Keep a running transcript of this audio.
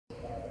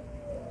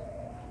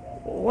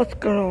What's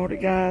going on,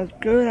 guys?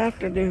 Good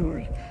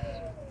afternoon.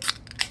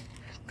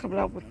 Coming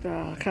out with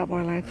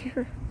Cowboy Lance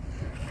here.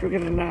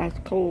 Drinking a nice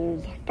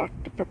cold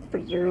Dr.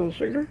 Pepper Zero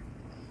Sugar.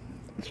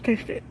 Let's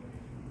taste it.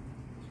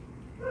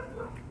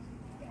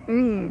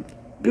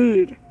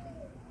 Good.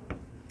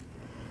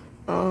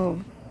 I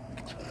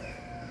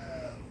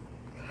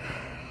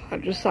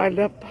just signed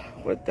up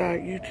with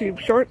YouTube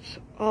Shorts.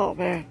 Oh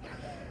man,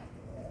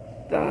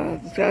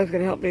 this guy's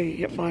gonna help me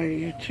get my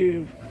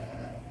YouTube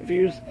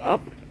views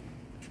up.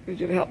 He's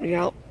gonna help me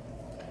out.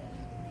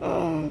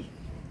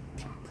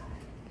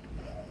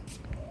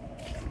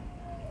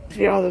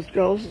 See how this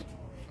goes.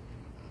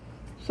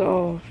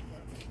 So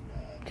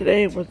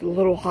today was a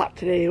little hot.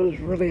 Today it was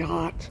really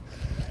hot.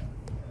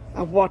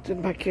 I walked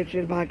in my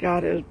kitchen. My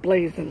God, it was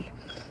blazing.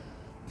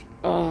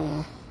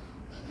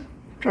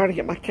 Trying to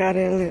get my cat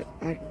in.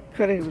 I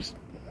couldn't. It was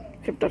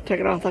kept on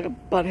taking off like a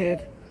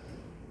butthead.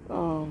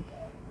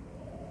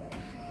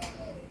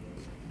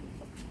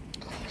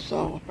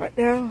 So right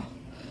now,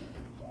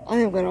 I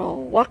am gonna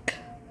walk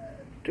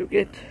to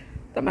get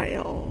the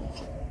mail.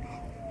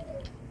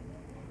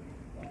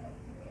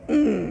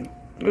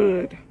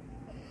 Good.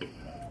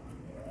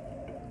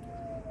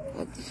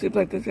 It seems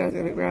like this guy's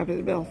gonna grab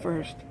his mail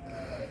first.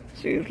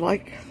 Seems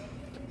like.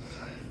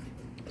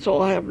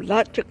 So I have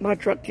not took my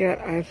truck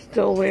yet. I'm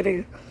still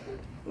waiting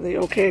the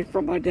okay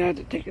from my dad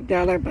to take it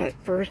down there, but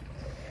first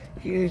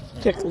he needs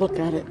to take a look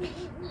at it.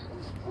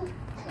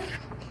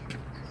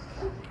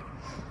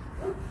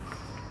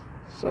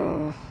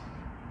 So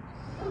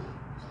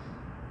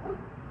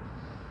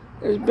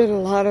there's been a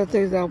lot of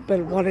things I've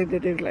been wanting to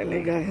do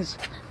lately, guys,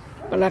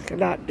 but I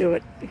cannot do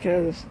it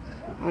because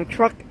my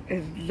truck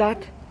is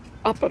not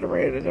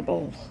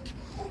operable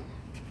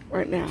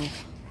right now.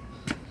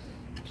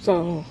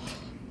 So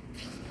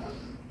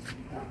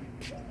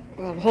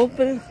I'm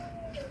hoping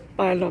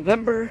by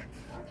November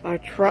my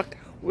truck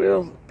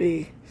will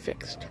be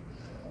fixed.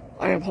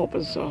 I am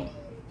hoping so.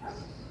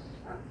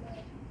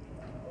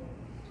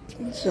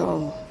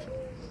 So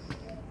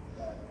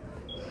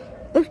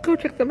let's go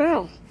check the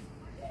mail.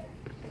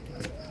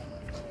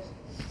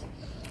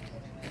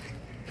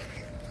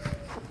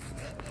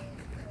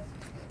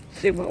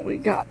 See what we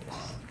got.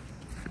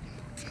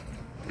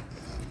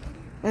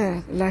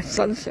 Man, nice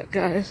sunset,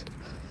 guys.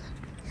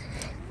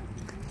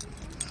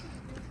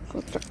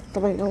 Go check the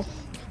mail.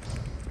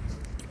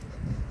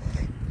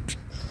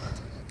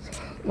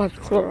 Much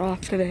cooler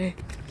off today.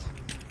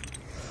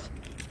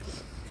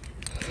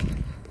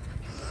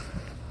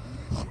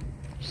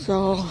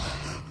 So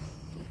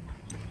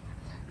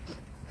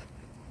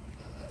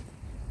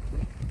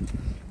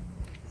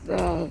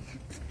the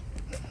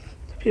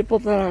people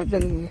that I've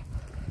been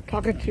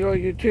talking to on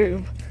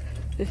YouTube,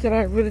 they said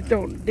I really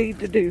don't need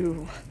to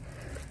do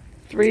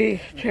three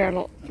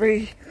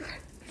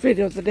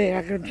videos a day.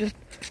 I could just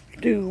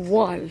do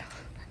one.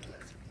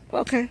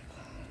 Okay.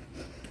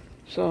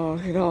 So,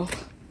 you know,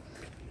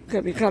 it's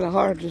gonna be kind of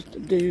hard just to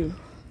do.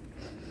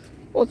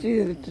 Well, it's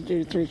easy to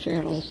do 3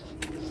 channels.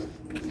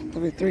 I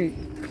mean, 3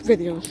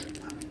 videos.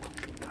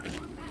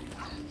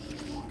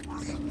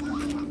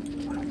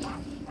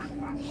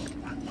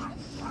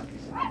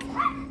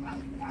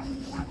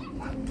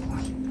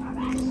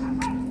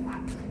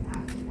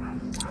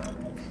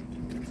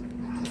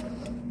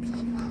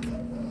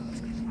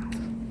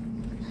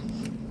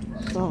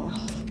 So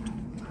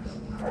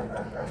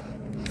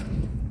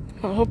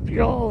I hope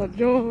y'all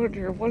enjoyed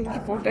your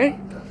wonderful day.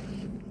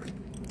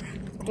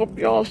 Hope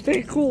y'all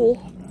stay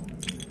cool.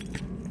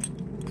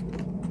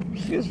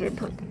 Excuse me.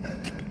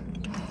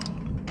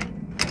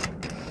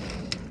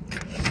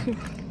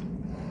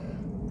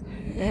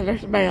 And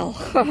there's mail.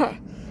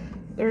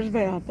 There's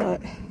mail,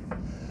 but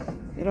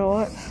you know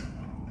what?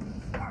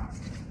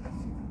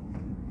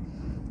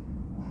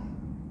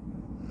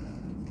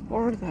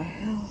 Where the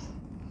hell?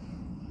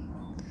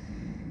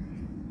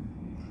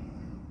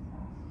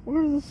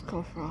 Where did this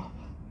come from?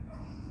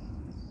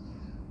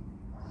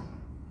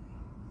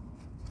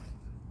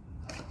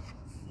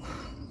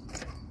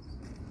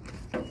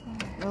 What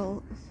the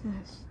hell is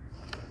this?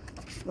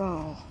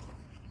 No.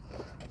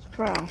 It's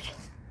trash.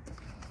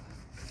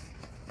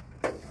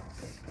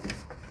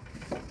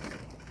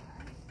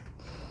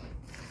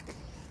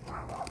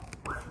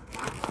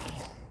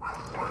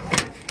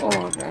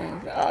 Oh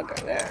man,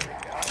 okay, there we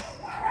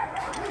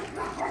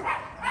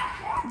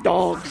go.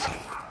 Dogs.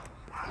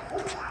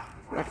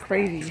 They're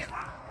crazy.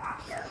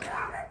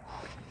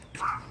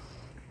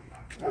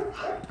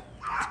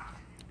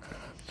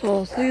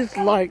 So it seems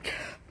like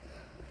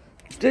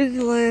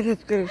Disneyland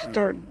is gonna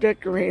start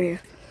decorating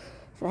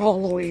for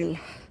Halloween.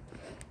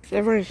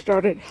 They've already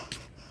started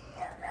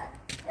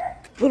a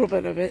little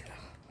bit of it.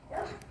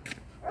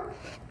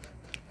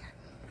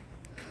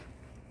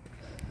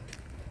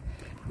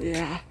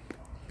 Yeah.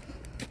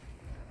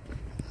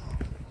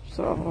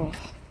 So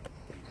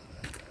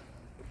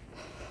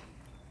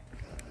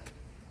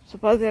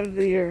by the end of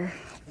the year,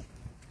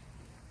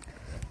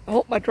 I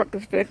hope my truck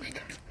is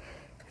fixed,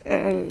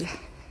 and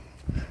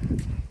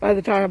by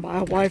the time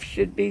my wife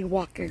should be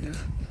walking.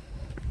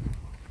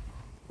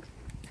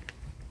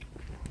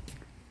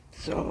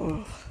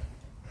 So,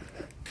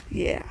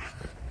 yeah.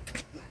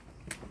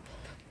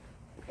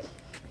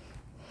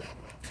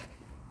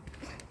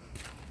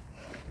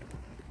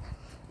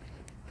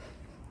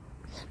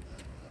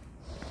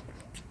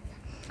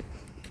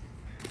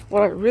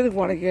 What I really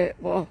want to get,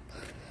 well,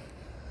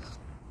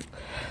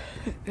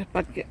 if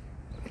I get,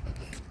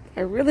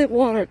 I really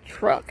want a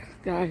truck,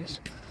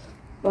 guys.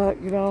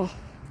 But, you know,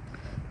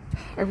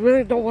 I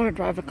really don't want to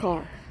drive a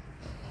car.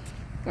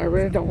 I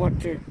really don't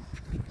want to.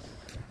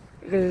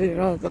 Because, you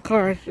know, the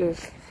cars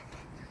just,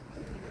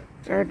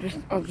 they're just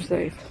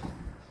unsafe.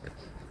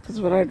 Because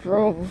when I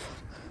drove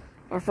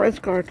my friend's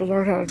car to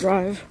learn how to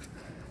drive,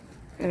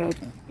 and,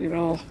 you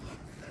know,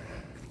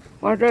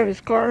 when I drive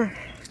his car,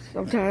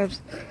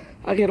 sometimes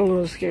I get a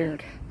little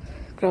scared.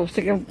 Because I was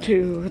sticking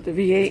to the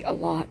V8 a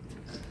lot.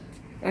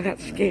 I got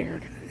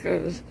scared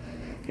because,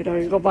 you know,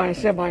 you go by a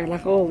semi, you're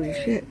like, holy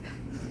shit.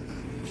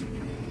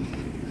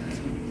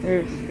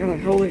 You're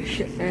like, holy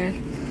shit, man.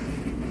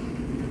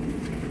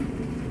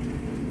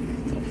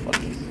 What the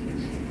fuck is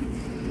this?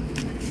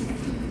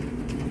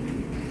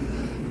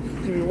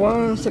 Give me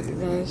 1 second,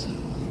 guys.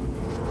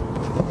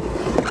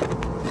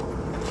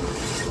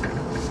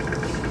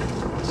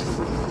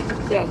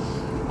 Yes,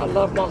 I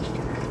love Monster.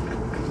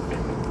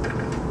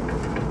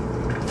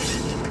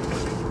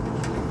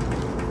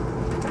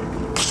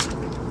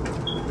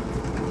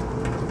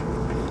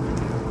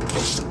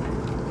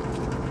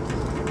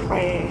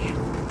 Trash.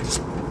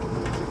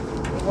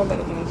 1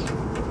 minute, guys.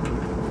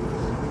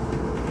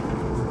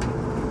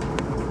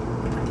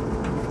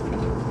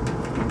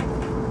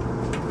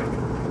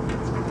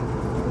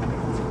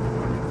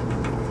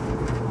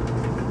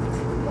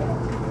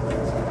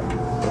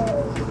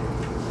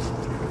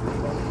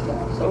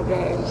 So,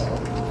 guys,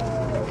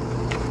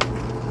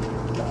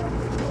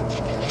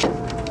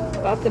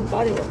 Bath and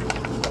Body Works.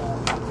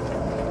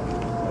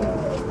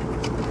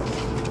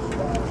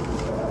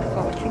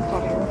 Got a King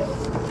Pot here.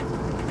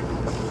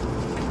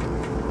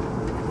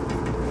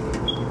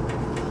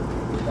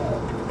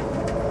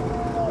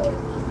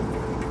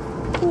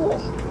 Cool.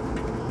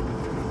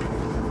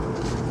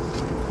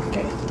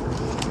 Okay.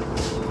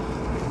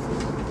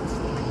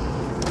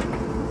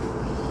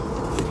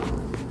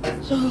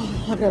 So,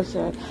 like I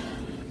said,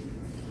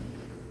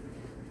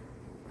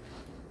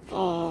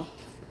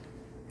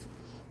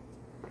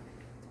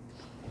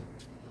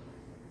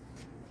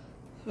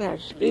 man,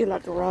 just being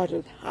like the garage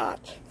is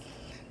hot.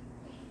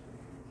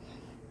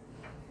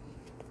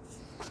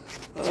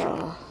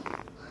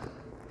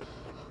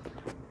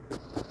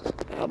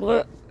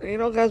 You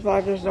know, guys, what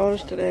I just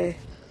noticed today,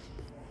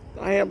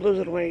 I am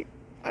losing weight.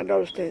 I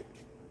noticed it.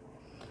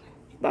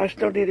 But I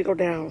still need to go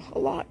down a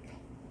lot.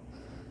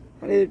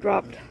 I need to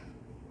drop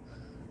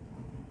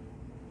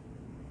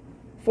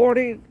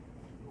 40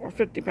 or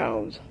 50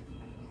 pounds.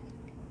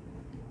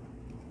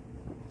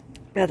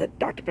 Man, that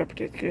Dr. Pepper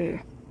tastes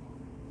good.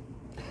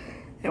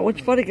 And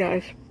what's funny,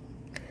 guys,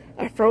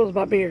 I froze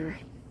my beer.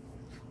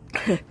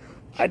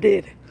 I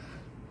did.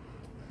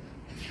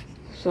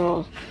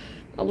 So,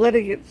 I'm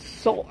letting it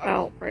salt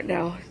out right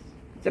now.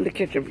 It's in the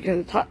kitchen because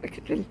it's hot in the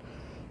kitchen.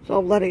 So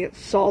I'm letting it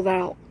salt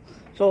out.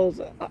 So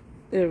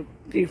it'll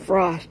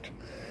defrost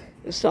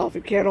itself.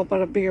 You can't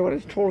open a beer when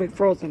it's totally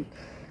frozen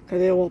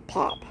because it will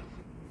pop.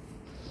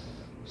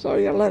 So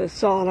you gotta let it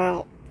salt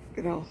out,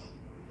 you know.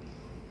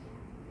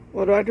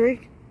 What do I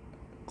drink?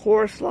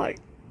 Coors Light.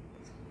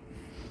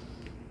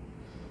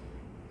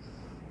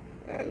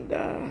 And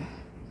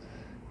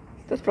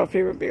that's my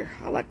favorite beer.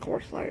 I like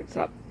Coors Light. It's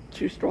not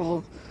too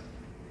strong,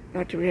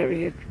 not too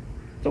heavy. It's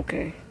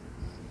okay.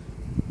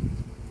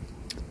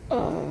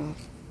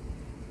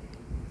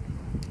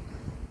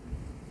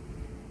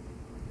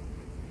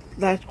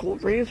 Nice cool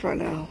breeze right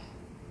now.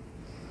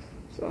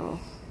 So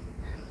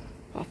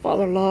my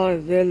father-in-law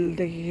is in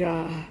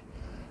the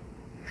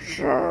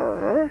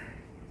sure.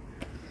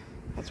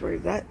 That's where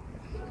he's at.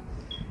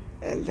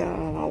 And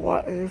my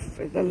wife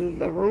is in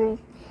the room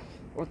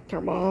with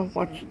her mom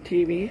watching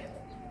TV.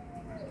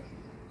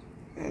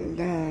 And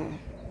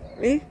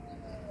me,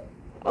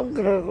 I'm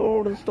gonna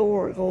go to the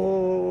store and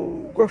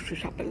go grocery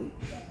shopping.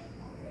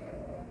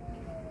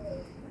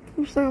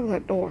 Who slammed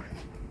that door?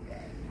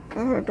 I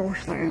heard a door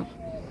slam.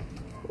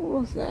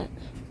 What was that?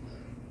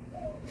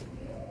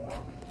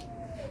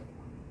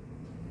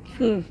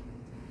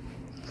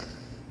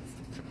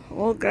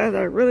 Well, guys,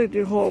 I really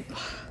do hope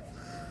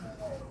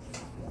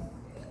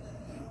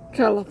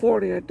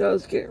California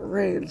does get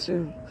rain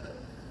soon.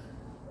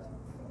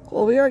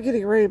 Well, we are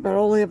getting rain, but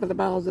only up in the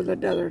mountains and the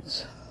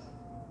deserts.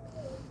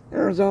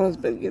 Arizona's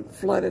been getting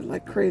flooded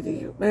like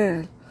crazy.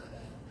 Man,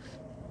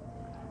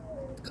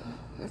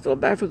 I feel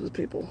bad for those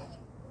people.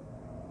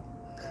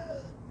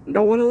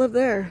 Don't want to live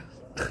there.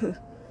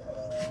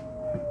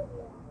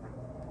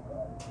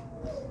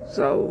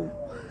 So,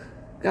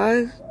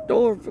 guys,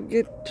 don't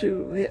forget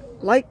to hit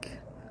like,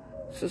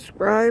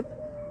 subscribe,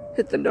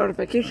 hit the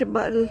notification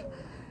button,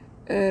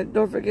 and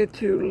don't forget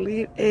to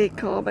leave a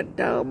comment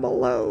down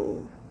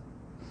below.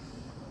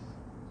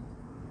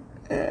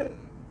 And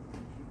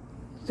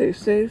stay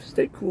safe,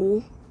 stay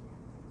cool.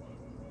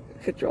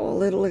 Catch you all a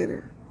little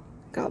later.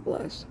 God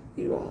bless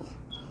you all.